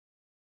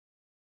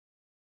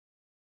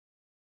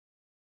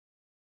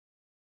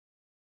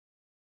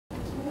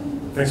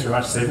Thanks very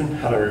much, Stephen.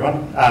 Hello,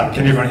 everyone.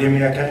 Can everyone hear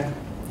me okay?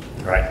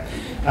 Great.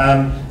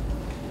 I'm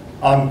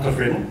Cliff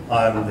Riordan.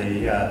 I'm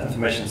the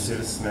Information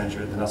Services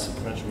Manager at the Nelson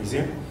Provincial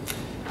Museum.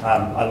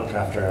 I look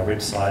after our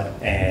website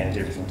and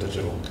everything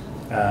digital.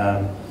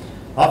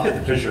 I've had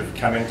the pleasure of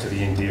coming to the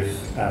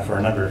NDF for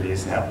a number of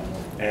years now,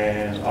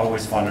 and I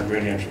always find it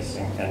really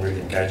interesting and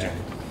really engaging.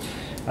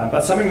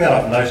 But something that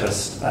I've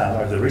noticed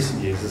over the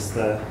recent years is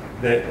the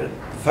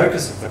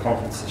focus of the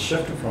conference has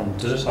shifted from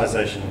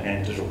digitisation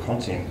and digital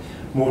content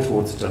more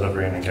towards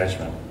delivery and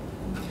engagement.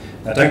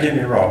 Now, don't get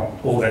me wrong,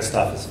 all that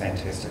stuff is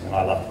fantastic and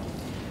I love it.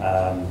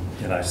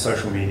 You know,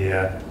 social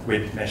media,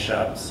 web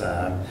mashups,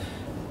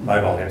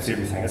 mobile apps,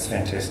 everything is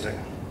fantastic.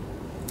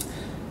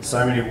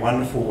 So many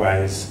wonderful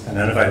ways and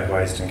innovative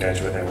ways to engage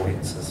with our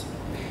audiences.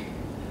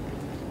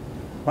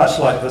 Much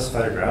like this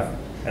photograph,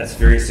 it's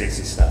very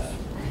sexy stuff.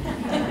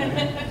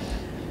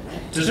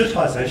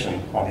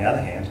 Digitisation, on the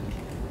other hand,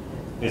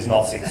 is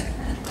not sexy.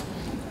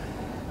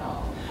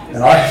 And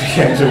I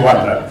began to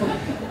wonder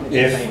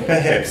if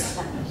perhaps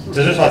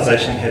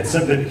digitisation had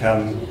simply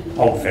become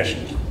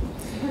old-fashioned.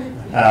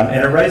 And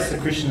it raised the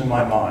question in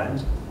my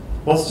mind,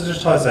 was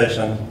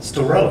digitisation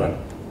still relevant?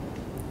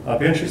 I'd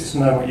be interested to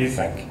know what you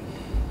think.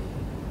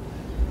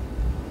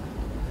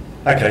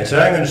 Okay,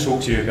 today I'm going to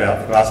talk to you about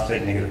the Glass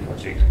Plate Negative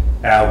Project,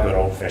 our good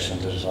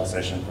old-fashioned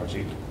digitisation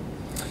project.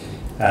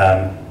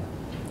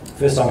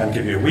 First I'm going to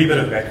give you a wee bit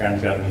of background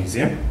about the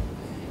museum,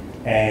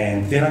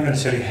 and then I'm going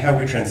to tell you how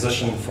we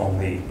transitioned from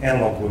the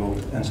analogue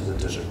world into the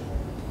digital,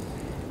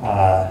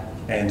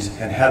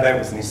 and how that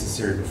was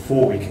necessary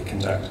before we could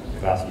conduct the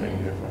Glass Plate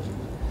Negative Project.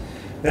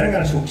 Then I'm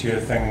going to talk to you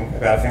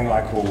about a thing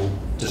I call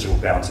digital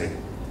bounty.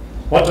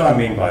 What do I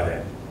mean by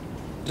that?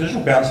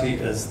 Digital bounty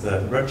is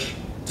the rich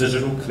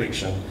digital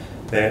collection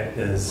that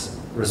is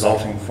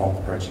resulting from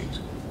the project.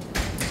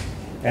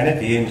 And at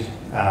the end,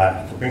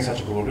 for being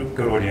such a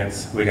good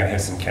audience, we're going to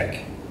have some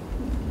cake.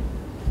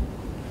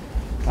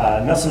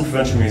 Nelson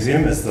Provincial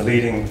Museum is the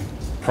leading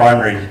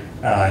primary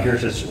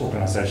heritage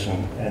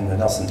organisation in the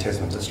Nelson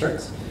Tasman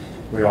districts.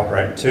 We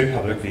operate 2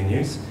 public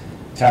venues.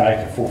 Town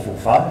Acre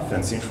 445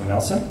 in central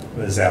Nelson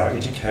is our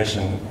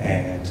education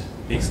and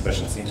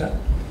exhibition centre.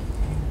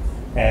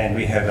 And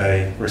we have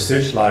a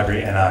research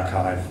library and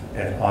archive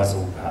at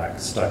Isle Park,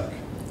 Stoke.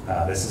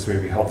 This is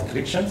where we hold the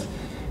collections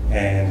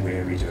and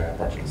where we do our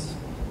projects.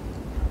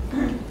 We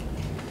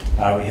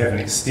have an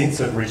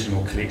extensive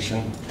regional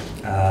collection,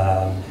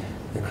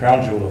 the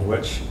crown jewel of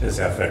which is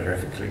our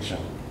photographic collection.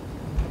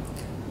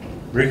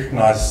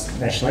 Recognised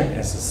nationally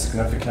as a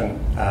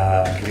significant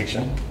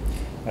collection,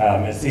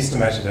 it's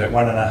estimated at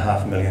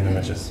 1.5 million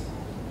images.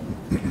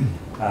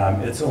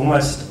 It's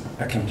almost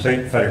a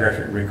complete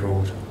photographic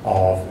record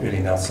of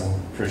early Nelson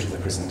through to the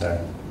present day.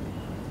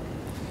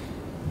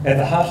 At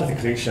the heart of the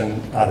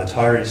collection are the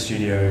Tyree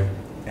Studio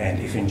and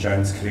F.N.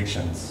 Jones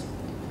collections.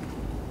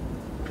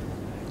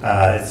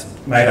 It's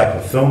made up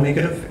of film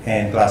negative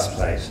and glass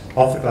plate.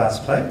 Of the glass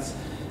plates,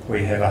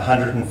 we have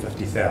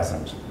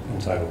 150,000 in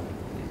total.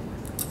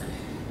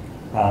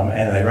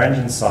 And they range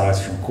in size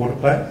from quarter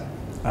plate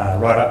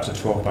right up to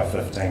 12 by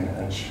 15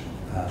 inch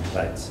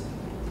plates.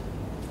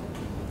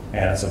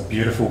 And it's a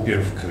beautiful,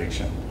 beautiful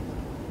collection.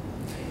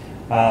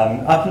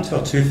 Up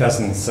until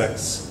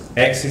 2006,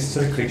 access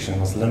to the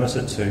collection was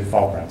limited to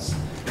file prints.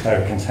 They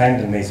were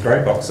contained in these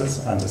grey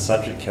boxes under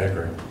subject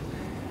category.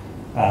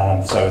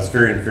 So it's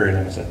very, very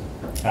limited.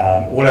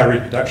 All our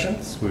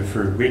reproductions were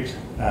through wet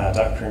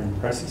darkroom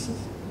processes,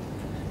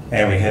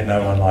 and we had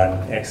no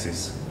online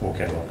access or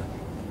catalogue.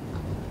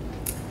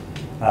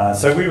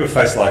 So we were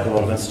faced, like a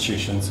lot of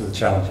institutions, with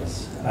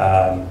challenges.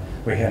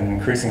 We had an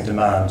increasing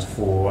demand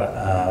for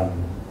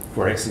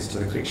access to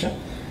the collection,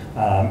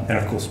 and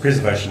of course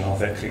preservation of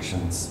that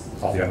collection is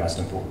of the utmost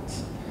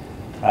importance.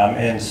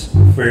 And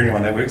for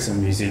anyone that works in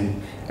the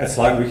museum, it's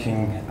like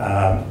working in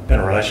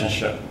a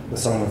relationship with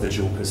someone with a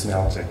dual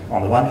personality.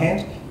 On the one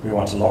hand, we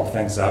want to lock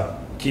things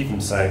up, keep them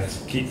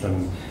safe, keep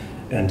them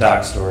in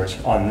dark storage.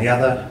 On the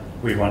other,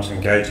 we want to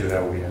engage with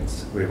our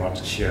audience. We want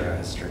to share our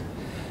history.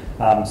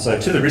 So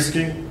to the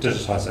rescue,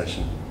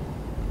 digitisation.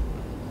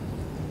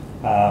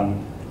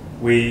 In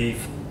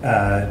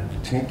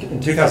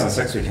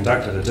 2006, we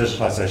conducted a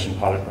digitisation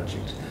pilot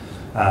project.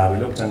 We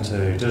looked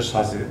into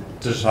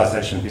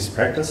digitisation best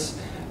practice,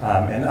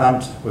 and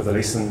armed with the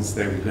lessons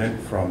that we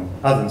learned from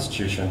other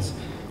institutions,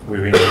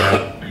 we went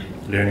out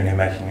learning and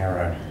making our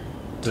own.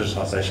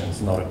 Digitisation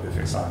is not a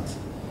perfect science.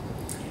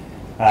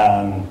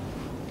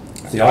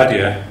 The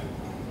idea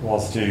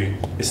was to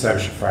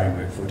establish a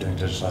framework for doing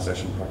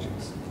digitisation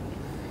projects.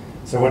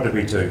 So what did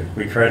we do?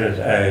 We created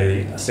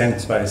a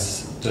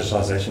standards-based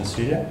digitisation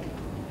studio,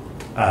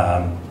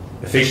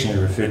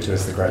 affectionately referred to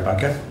as the Grey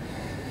Bunker,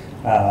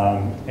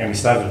 and we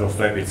started off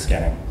flatbed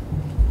scanning.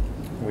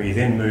 We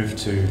then moved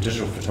to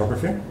digital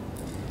photography,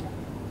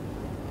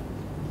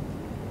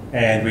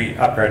 and we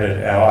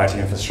upgraded our IT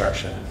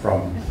infrastructure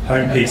from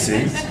home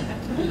PCs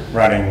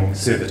running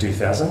Server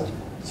 2000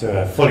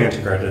 to a fully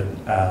integrated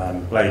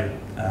Blade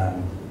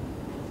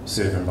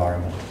server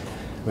environment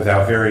with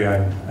our very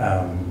own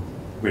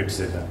web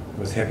server. It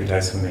was happy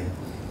days for me.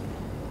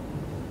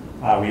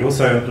 We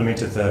also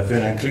implemented the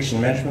Vernon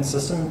Collection Management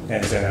System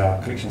as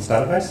our collections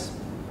database,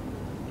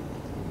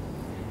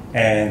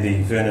 and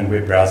the Vernon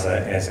web browser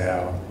as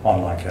our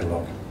online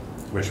catalogue,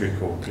 which we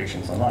call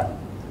Collections Online.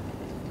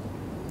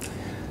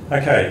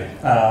 Okay,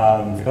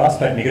 the Glass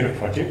Plate Negative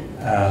project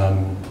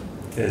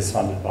is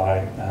funded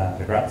by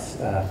the grants,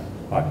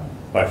 by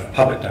both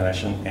public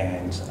donation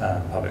and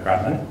public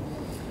grant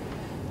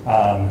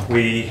money.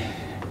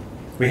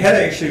 We had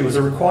actually, it was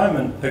a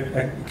requirement,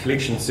 a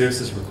collection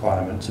services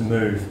requirement to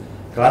move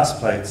glass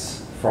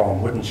plates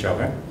from wooden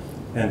shelving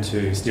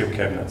into steel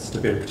cabinets to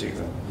better protect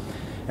them.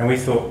 And we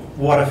thought,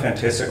 what a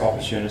fantastic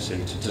opportunity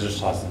to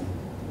digitise them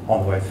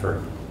on the way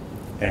through.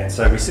 And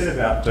so we set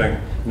about doing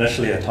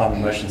initially a time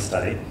and motion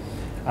study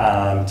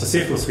to see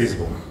if it was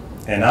feasible.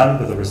 And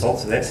under the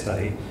results of that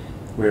study,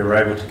 we were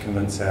able to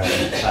convince our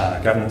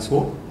governance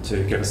board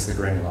to give us the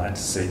green light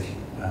to seek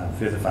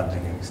further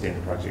funding and extend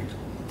the project.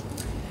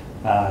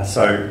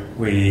 So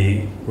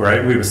we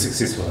were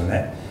successful in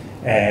that,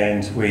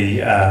 and we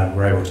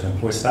were able to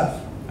employ staff,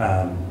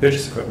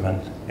 purchase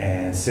equipment,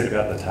 and set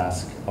about the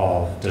task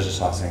of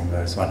digitising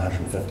those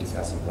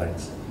 150,000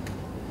 plates.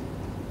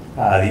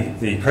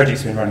 The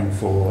project's been running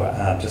for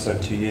just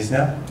over 2 years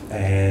now,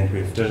 and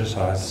we've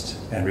digitised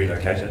and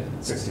relocated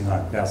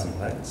 69,000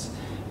 plates,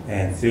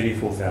 and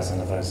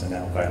 34,000 of those are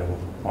now available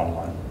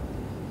online.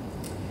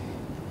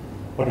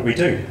 What did we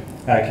do?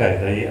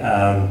 Okay,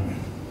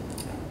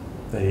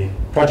 the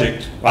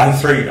project, I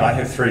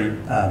have three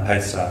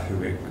paid staff who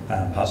work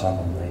part-time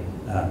on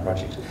the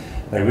project.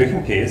 They work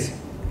in pairs,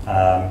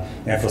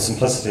 and for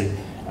simplicity,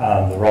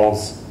 the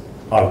roles,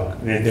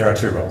 there are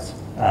two roles.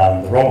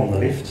 The role on the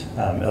left,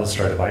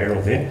 illustrated by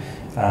Errol there,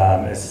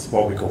 is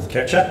what we call the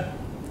capture,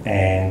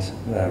 and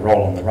the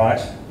role on the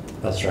right,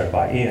 illustrated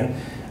by Ian,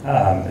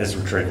 is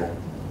retrieval.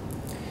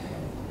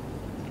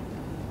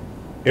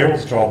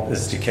 Errol's job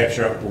is to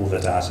capture up all the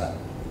data.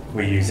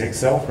 We use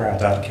Excel for our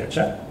data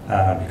capture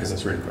because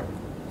it's really quick.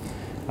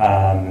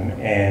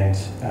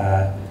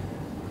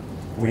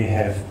 We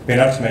have been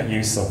able to make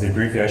use of the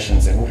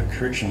abbreviations and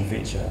auto-correction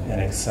feature in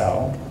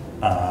Excel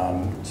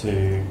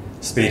to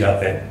speed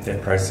up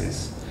that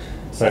process.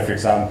 So for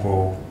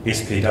example,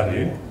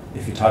 SPW,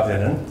 if you type that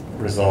in, it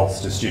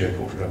resolves to studio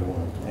portrait of a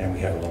woman, and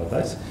we have a lot of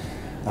those.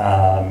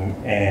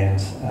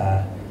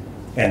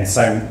 And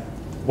so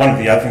one of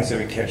the other things that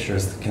we capture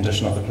is the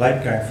condition of the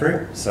plate going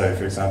through. So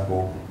for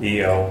example,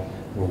 EL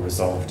will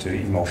resolve to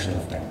emulsion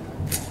lifting.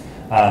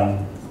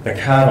 The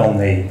card on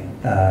the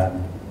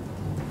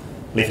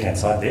left-hand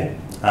side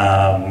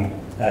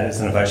there is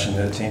an innovation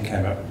that the team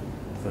came up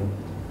with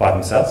by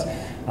themselves,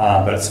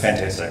 but it's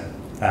fantastic.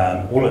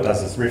 All it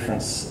does is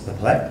reference the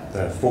plate,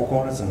 the four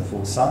corners and the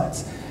four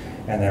sides,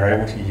 and they're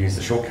able to use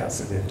the shortcuts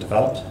that they've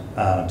developed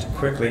to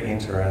quickly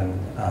enter in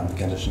the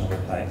condition of the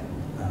plate.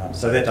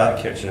 So that data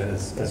capture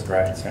is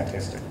great, it's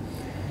fantastic.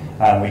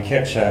 We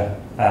capture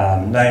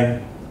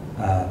name,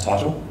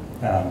 title,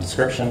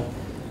 description,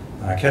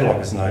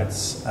 cataloguer's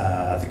notes,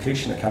 the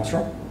collection it comes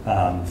from,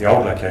 the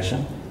old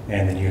location,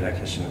 and the new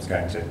location it's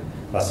going to,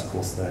 plus of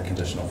course the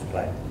condition of the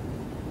plate.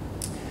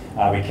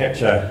 We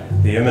capture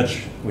the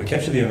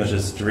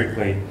images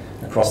directly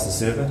across the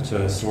server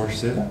to a storage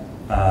server,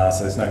 so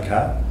there's no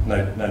card,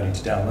 no need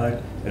to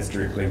download, it's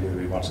directly where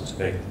we want it to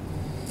be.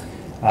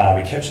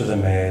 We capture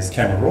them as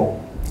camera raw,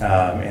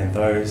 and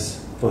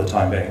those, for the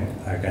time being,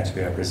 are going to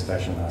be our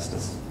preservation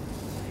masters.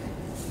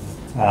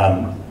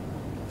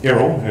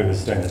 Errol, who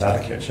is doing the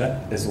data capture,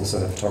 is also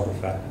the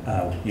photographer,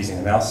 using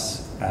a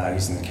mouse,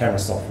 using the camera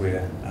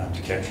software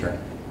to capture it.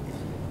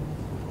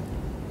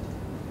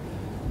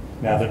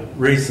 Now the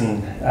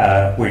reason,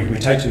 we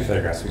take two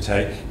photographs. We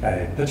take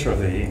a picture of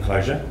the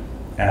enclosure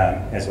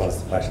as well as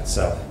the plate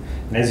itself.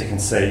 And as you can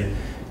see,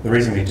 the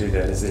reason we do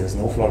that is there's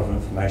an awful lot of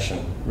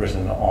information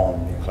written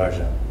on the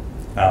enclosure.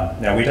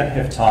 Now we don't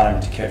have time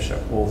to capture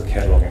all the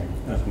cataloguing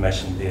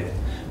information there,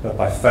 but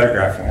by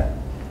photographing it,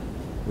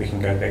 we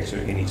can go back to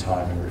it any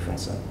time and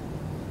reference it.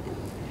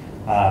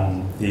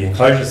 The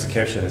enclosures are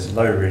captured as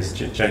low-res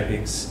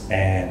JPEGs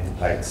and the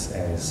plates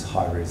as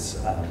high-res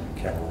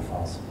catalogue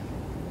files.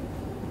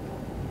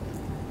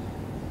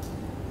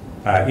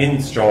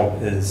 Ian's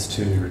job is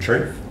to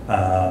retrieve,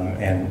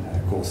 and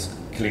of course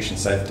collection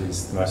safety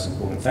is the most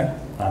important thing.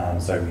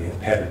 So we have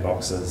padded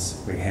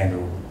boxes, we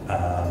handle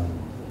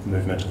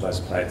movement of those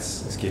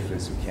plates as carefully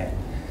as we can.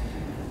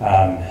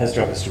 His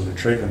job is to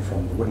retrieve them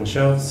from the wooden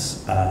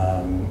shelves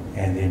and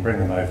then bring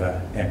them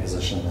over and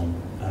position them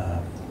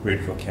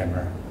ready for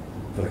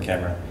the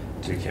camera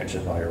to capture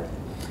by Errol.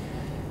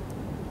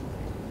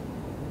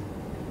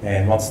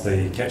 And once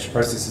the capture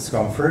process has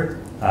gone through,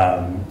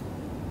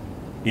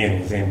 Ian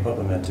will then put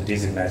them into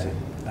designated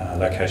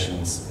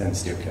locations in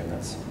steel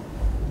cabinets.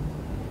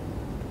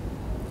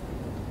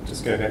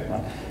 Just go back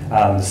one.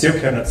 The steel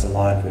cabinets are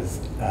lined with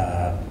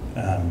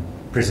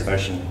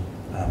preservation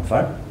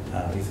foam,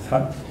 ether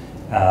foam,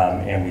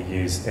 and we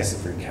use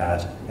acid-free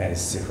card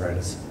as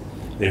separators.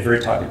 They're very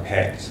tightly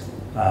packed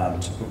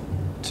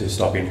to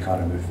stop any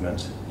kind of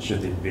movement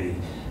should there be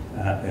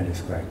an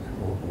earthquake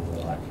or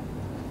the like.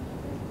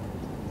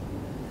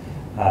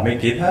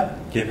 Meet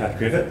Gebhard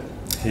Grevitt.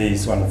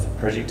 He's one of the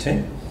project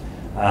team,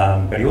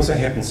 but he also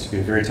happens to be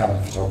a very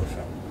talented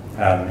photographer.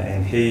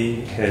 And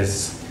he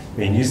has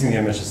been using the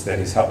images that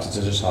he's helped to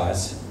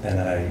digitise in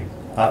an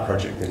art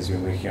project that he's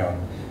been working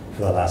on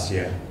for the last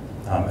year.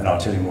 And I'll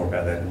tell you more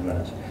about that in a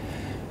minute.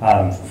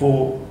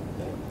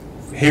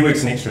 He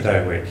works an extra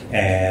day a week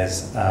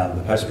as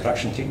the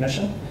post-production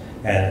technician,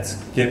 and it's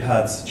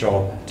Gebhard's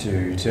job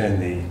to turn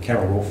the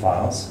camera raw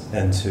files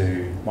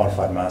into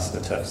modified master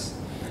TIFFs.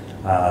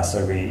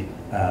 So we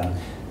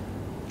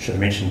should have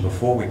mentioned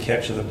before, we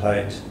capture the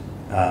plate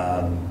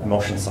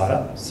emulsion side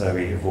up, so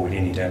we avoid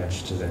any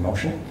damage to the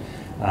emulsion.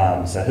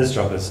 So his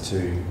job is to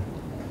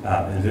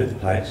invert the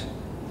plate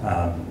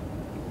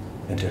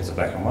in terms of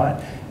black and white,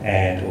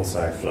 and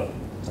also flip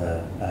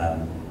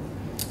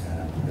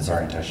its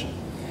orientation.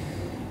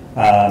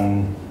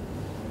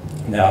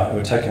 Now, it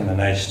would take him an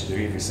age to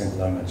do every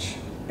single image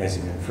as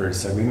he went through,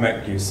 so we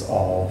make use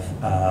of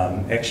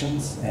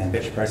actions and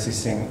batch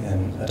processing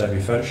in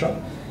Adobe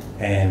Photoshop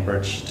and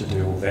Bridge to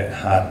do all that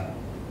hard,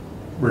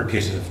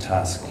 repetitive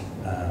task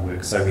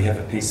work. So we have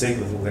a PC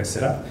with all that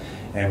set up,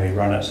 and we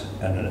run it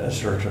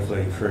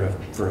iteratively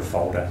through a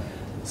folder.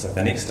 So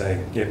the next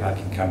day, Gebhard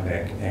can come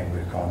back and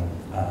work on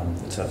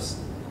the TIFFs,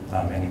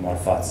 and he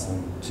modifies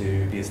them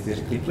to be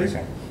aesthetically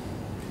pleasing,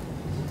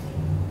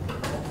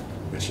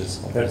 which is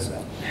what that is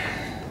about.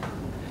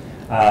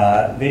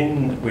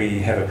 Then we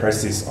have a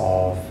process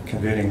of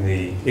converting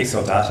the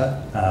Excel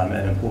data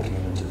and importing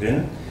it into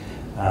Vernon.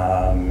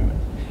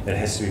 It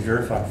has to be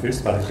verified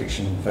first by the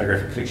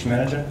photographic collection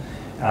manager,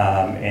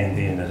 and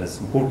then it is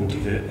imported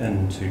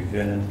into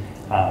Vernon,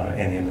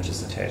 and the image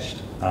is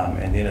attached.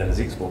 And then it is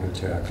exported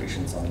to our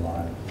Collections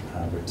Online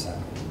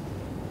website.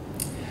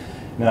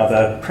 Now,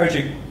 the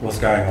project was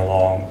going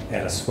along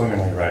at a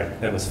swimmingly rate.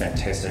 It was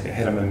fantastic. It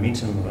had a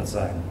momentum of its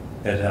own.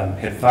 It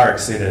had far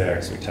exceeded our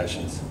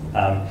expectations.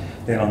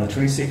 Then on the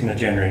 22nd of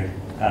January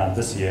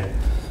this year,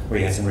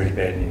 we had some really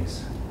bad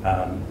news.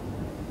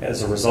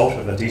 As a result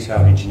of a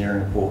detailed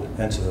engineering report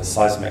into the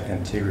seismic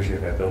integrity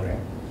of our building,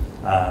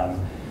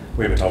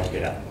 we were told to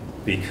get out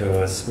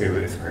because we were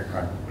earthquake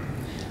prone.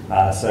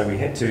 So we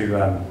had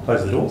to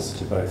close the doors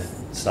to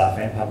both staff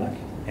and public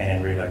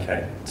and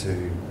relocate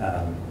to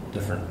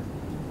different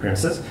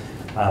premises,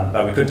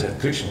 but we couldn't have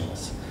collection of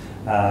this.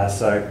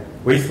 So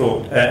we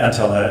thought,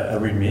 until a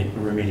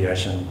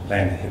remediation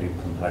plan had been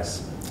put in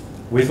place,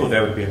 we thought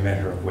that would be a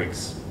matter of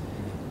weeks.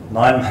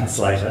 9 months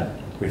later,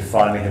 we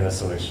finally had a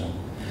solution.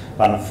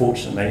 But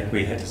unfortunately,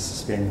 we had to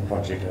suspend the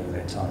project over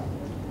that time.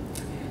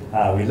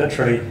 We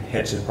literally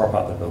had to prop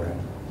up the building,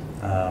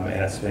 and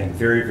it's been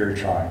very, very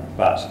trying.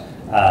 But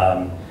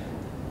I'm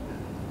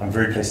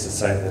very pleased to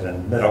say that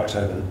in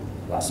mid-October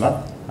last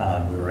month,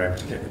 we were able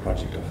to get the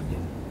project off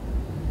again.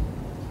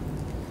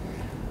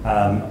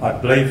 I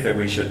believe that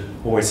we should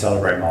always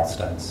celebrate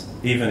milestones,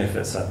 even if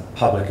it's a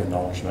public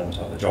acknowledgement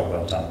of the job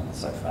well done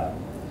so far.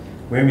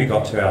 When we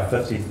got to our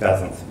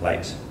 50,000th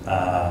plate,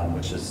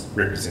 which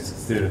represents a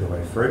third of the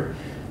way through,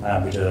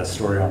 we did a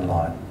story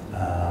online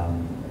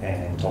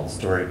and told the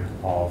story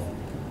of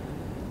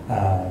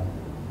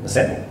Miss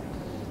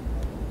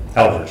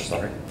Eldridge,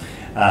 sorry.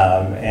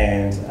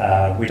 And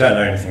we don't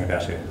know anything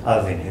about her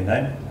other than her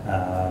name.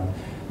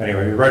 But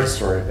anyway, we wrote a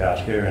story about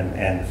her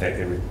and the fact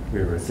that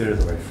we were a third of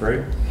the way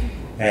through.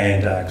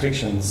 And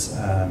Collections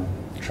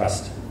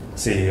Trust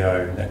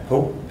CEO Nick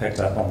Poole picked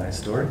up on that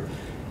story.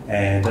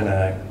 And in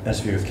an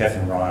interview with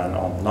Catherine Ryan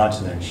on the 9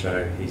 to Noon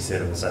show, he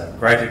said it was a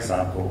great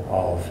example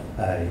of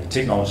a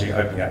technology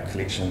opening up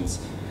collections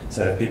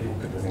so that people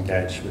could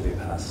engage with their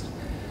past,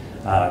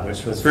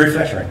 which was very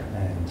flattering,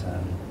 and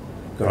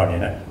good on you,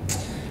 Nick.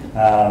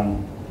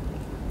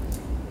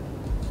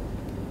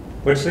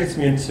 Which leads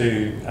me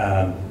into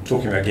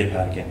talking about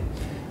Gebhard again.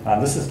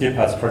 This is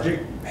Gebhard's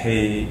project.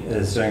 He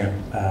is doing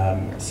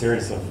a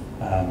series of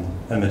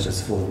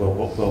images for the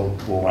World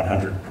War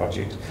 100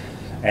 project.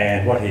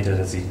 And what he did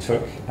is he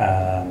took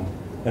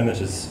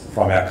images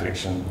from our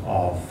collection,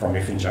 from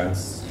F.N.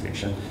 Jones'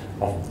 collection,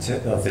 of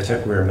the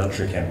Tapawera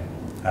military camp.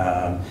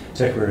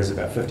 Tapawera is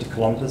about 50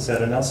 kilometres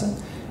out of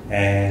Nelson,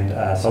 and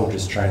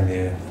soldiers trained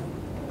there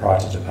prior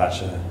to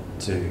departure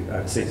to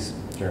overseas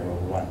during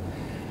World War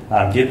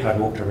I. Gebhard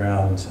walked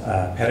around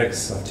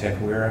paddocks of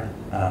Tapawera,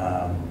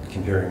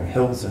 comparing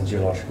hills and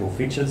geological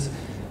features,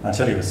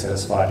 until he was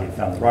satisfied he'd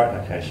found the right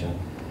location,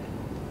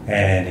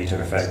 and he took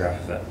a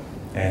photograph of it.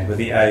 And with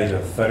the aid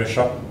of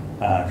Photoshop,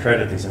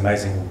 created these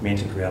amazing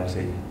augmented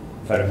reality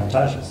photo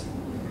montages.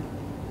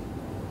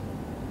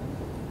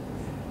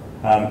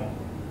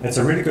 It's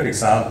a really good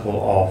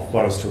example of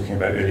what I was talking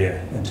about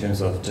earlier in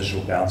terms of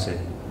digital bounty.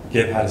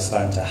 Gebhard is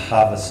starting to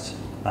harvest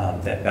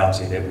that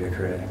bounty that we are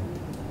creating.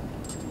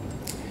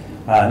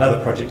 Another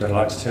project I'd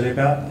like to tell you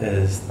about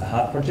is the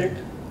HEART project.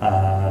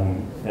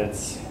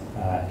 It's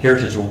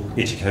Heritage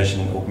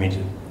Education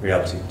Augmented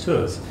Reality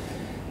Tours.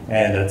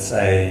 And it's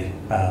a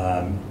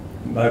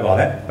mobile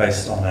app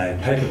based on a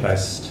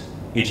paper-based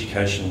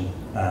education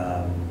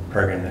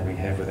program that we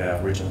have with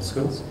our regional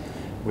schools.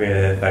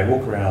 where they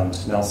walk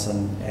around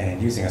Nelson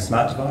and using a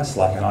smart device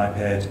like an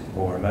iPad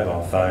or a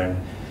mobile phone,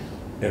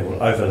 it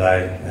will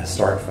overlay a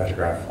historic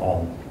photograph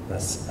on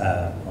this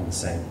on the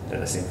scene that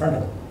they see in front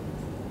of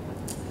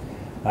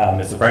them.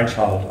 It's the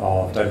brainchild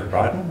of Cliff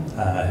Riordan,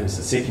 who's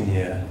a second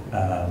year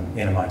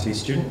NMIT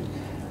student,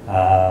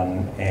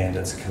 and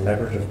it's a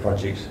collaborative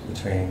project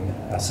between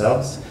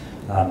ourselves,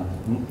 the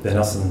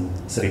Nelson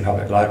City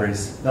Public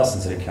Libraries, Nelson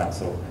City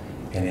Council,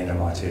 and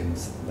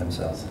NMIT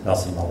themselves,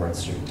 Nelson Marlborough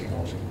Institute of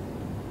Technology.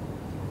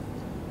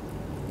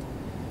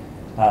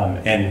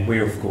 And we,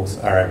 of course,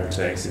 are able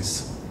to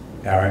access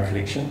our own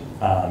collection,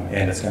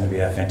 and it's going to be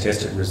a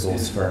fantastic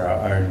resource for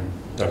our own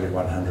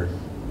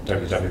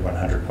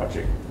WW100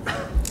 project.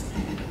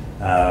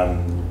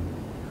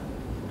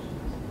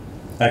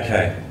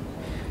 Okay,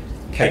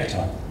 cake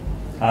time.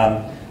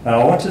 Now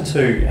I wanted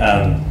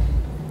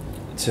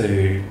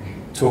to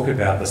talk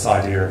about this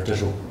idea of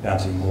digital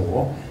bounty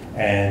more,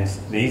 and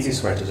the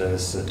easiest way to do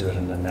this is to do it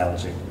in an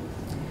analogy.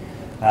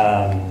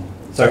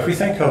 So if we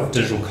think of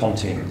digital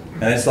content,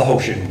 and that's the whole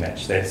shooting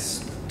match,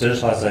 that's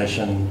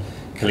digitisation,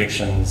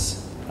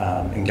 collections,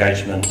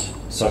 engagement,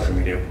 social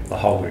media, the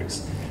whole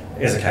works,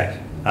 as a cake.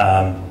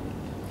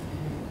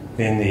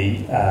 Then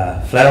the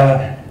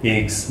flour,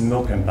 eggs,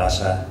 milk and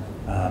butter,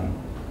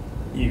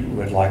 you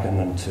would liken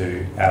them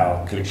to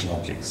our collection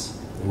objects,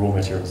 the raw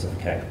materials of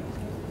a cake.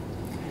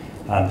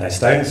 They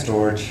stay in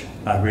storage,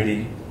 are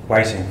ready,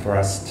 waiting for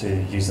us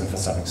to use them for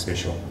something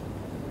special.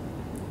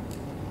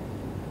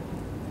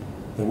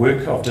 The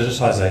work of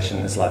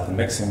digitisation is like the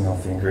mixing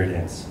of the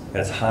ingredients.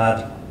 It's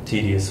hard,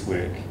 tedious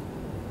work,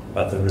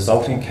 but the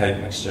resulting cake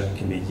mixture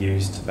can be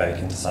used to bake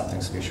into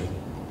something special.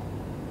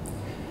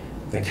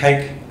 The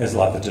cake is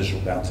like the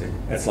digital bounty.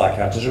 It's like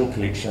our digital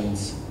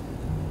collections,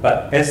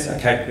 but as a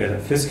cake that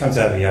it first comes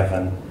out of the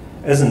oven,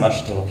 isn't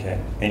much to look at,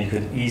 and you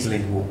could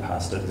easily walk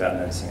past it without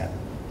noticing it.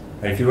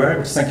 But if you were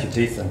able to sink your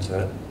teeth into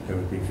it, it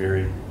would be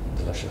very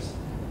delicious.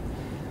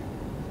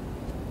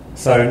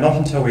 So not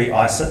until we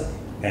ice it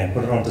and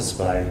put it on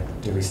display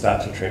do we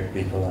start to attract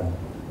people in.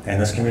 And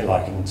this can be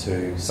likened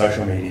to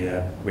social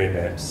media, web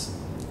apps,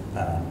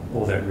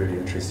 all that really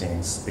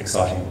interesting,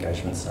 exciting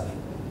engagement stuff.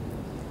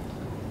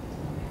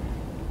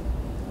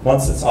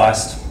 Once it's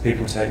iced,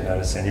 people take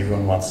notice and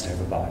everyone wants to have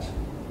a bite.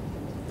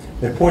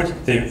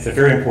 The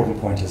very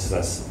important point is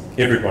this: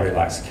 everybody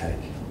likes cake.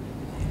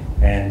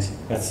 And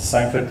it's the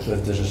same with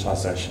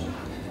digitisation.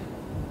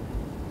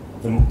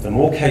 The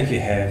more cake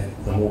you have,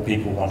 the more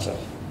people want it.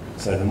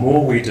 So the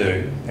more we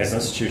do as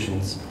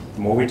institutions,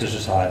 the more we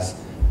digitise,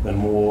 the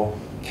more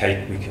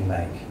cake we can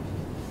make.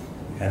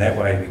 And that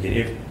way we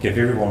give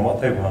everyone what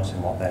they want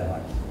and what they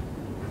like.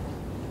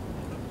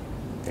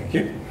 Thank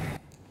you.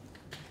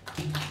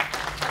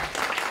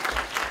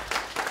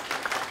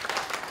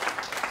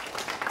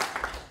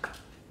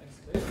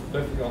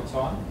 Perfectly on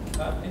time.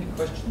 Any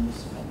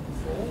questions on the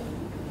floor?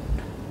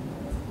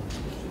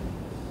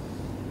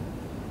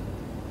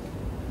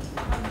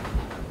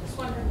 Just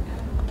wondering,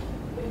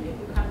 when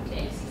people come to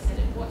access it,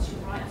 what's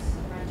your rights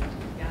arrangement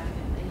regarding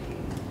it? Are you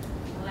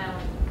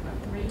allowing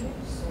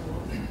reuse or?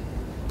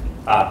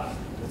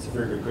 That's a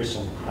very good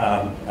question,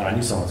 and I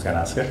knew someone was going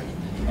to ask it.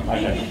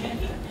 Okay.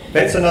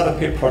 That's another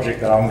pet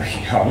project that I'm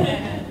working on.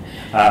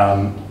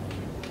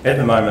 At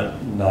the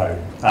moment, no.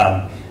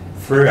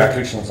 Through our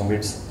collections on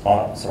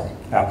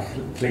our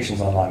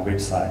collections online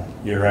website,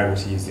 you're able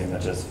to use the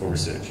images for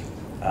research.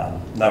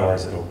 No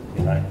worries at all.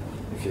 You know,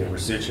 if you're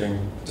researching,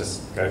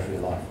 just go for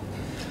your life.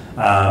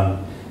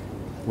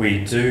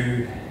 We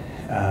do,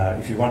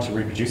 if you want to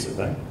reproduce it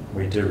though,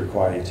 we do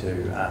require you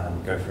to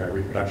go through a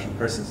reproduction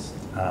process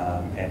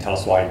and tell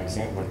us why you're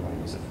using it, what you want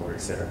to use it for,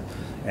 etc.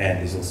 And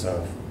there's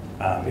also,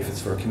 if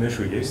it's for a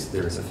commercial use,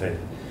 there is a fee.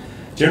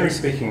 Generally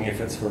speaking, if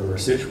it's for a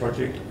research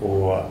project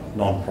or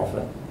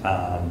non-profit,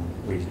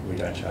 we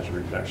don't charge a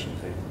reproduction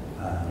fee.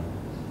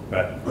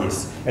 But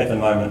yes, at the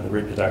moment, the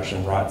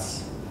reproduction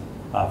rights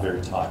are very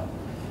tight.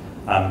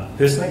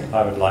 Personally,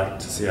 I would like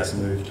to see us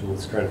move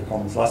towards Creative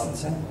Commons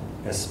licensing,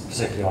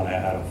 particularly on our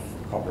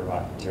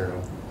out-of-copyright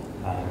material,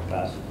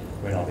 but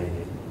we're not there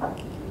yet.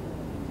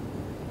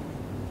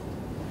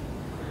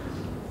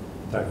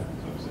 So,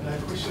 a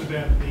question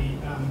about the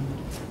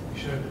you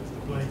showed the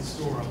blade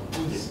store.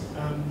 Was I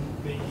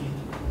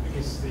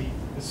guess the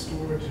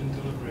storage and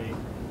delivery.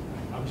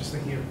 I'm just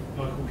thinking of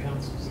local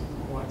councils that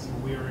are quite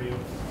wary of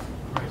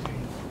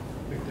creating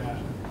big data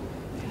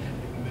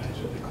and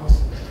managing the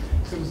cost of that.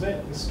 So was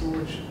that the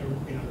storage,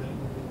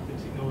 the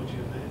technology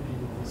and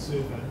the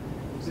server,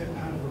 was that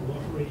part of the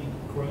lottery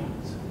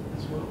grant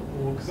as well?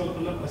 Or because I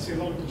see a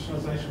lot of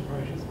digitisation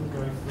projects would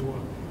go for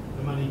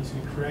the money to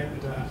create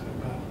the data,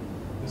 but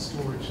the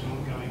storage and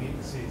ongoing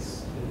access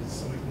is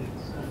something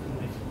that's often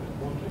left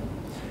wanting.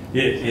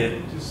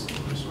 Yeah. Just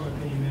describe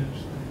how you manage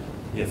that.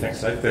 Yeah,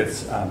 thanks, Dave.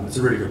 It's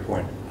a really good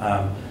point.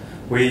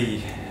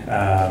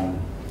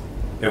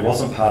 It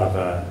wasn't part of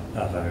a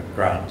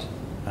grant.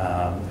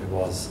 It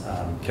was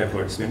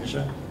capital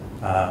expenditure.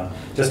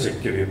 Just to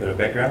give you a bit of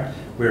background,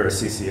 we're a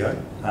CCO.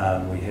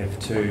 We have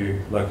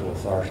two local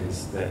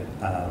authorities that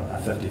are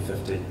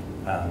 50-50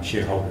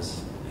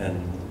 shareholders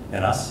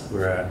in us.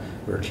 We're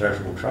a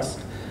charitable trust,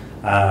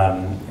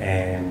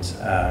 and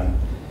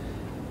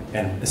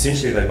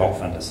essentially they bulk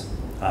fund us,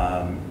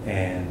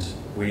 and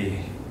we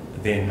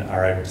then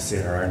are able to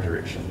set our own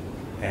direction.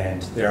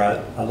 And there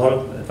are a lot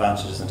of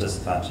advantages and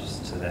disadvantages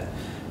to that.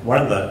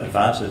 One of the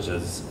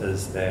advantages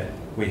is that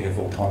we have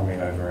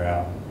autonomy over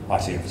our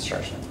IT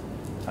infrastructure,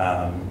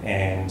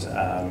 and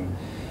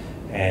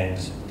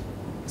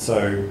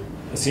so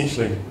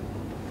essentially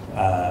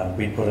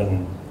we put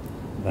in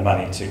the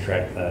money to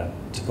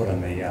put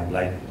in the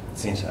Blade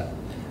Centre,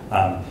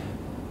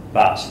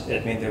 but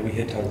it meant that we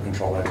had total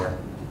control over it.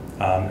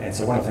 And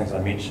so one of the things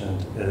I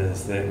mentioned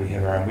is that we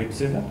have our own web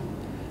server,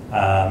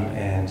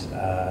 and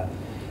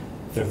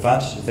the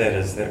advantage of that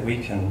is that we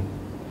can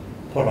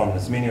put on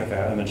as many of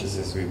our images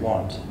as we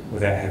want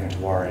without having to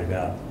worry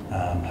about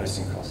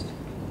hosting cost.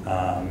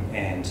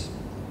 And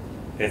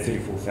at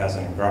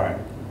 34,000 and growing,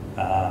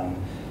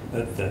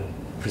 the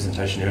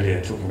presentation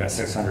earlier talking about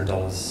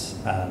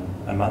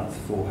 $600 a month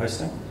for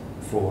hosting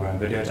for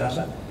video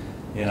data,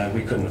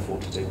 we couldn't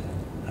afford to do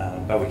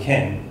that, but we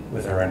can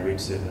with our own web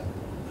server,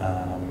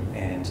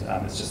 and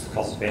it's just the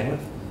cost of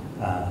bandwidth,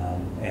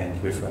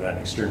 and we've got an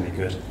extremely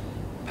good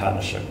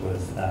partnership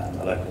with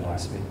a local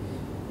ISP.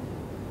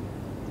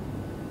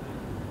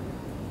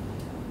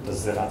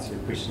 Does that answer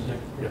your question?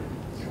 Yeah.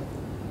 Sure.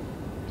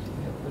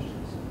 Any other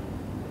questions?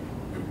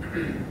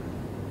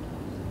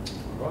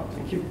 All right.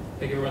 Thank you.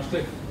 Thank you very much,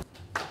 Cliff.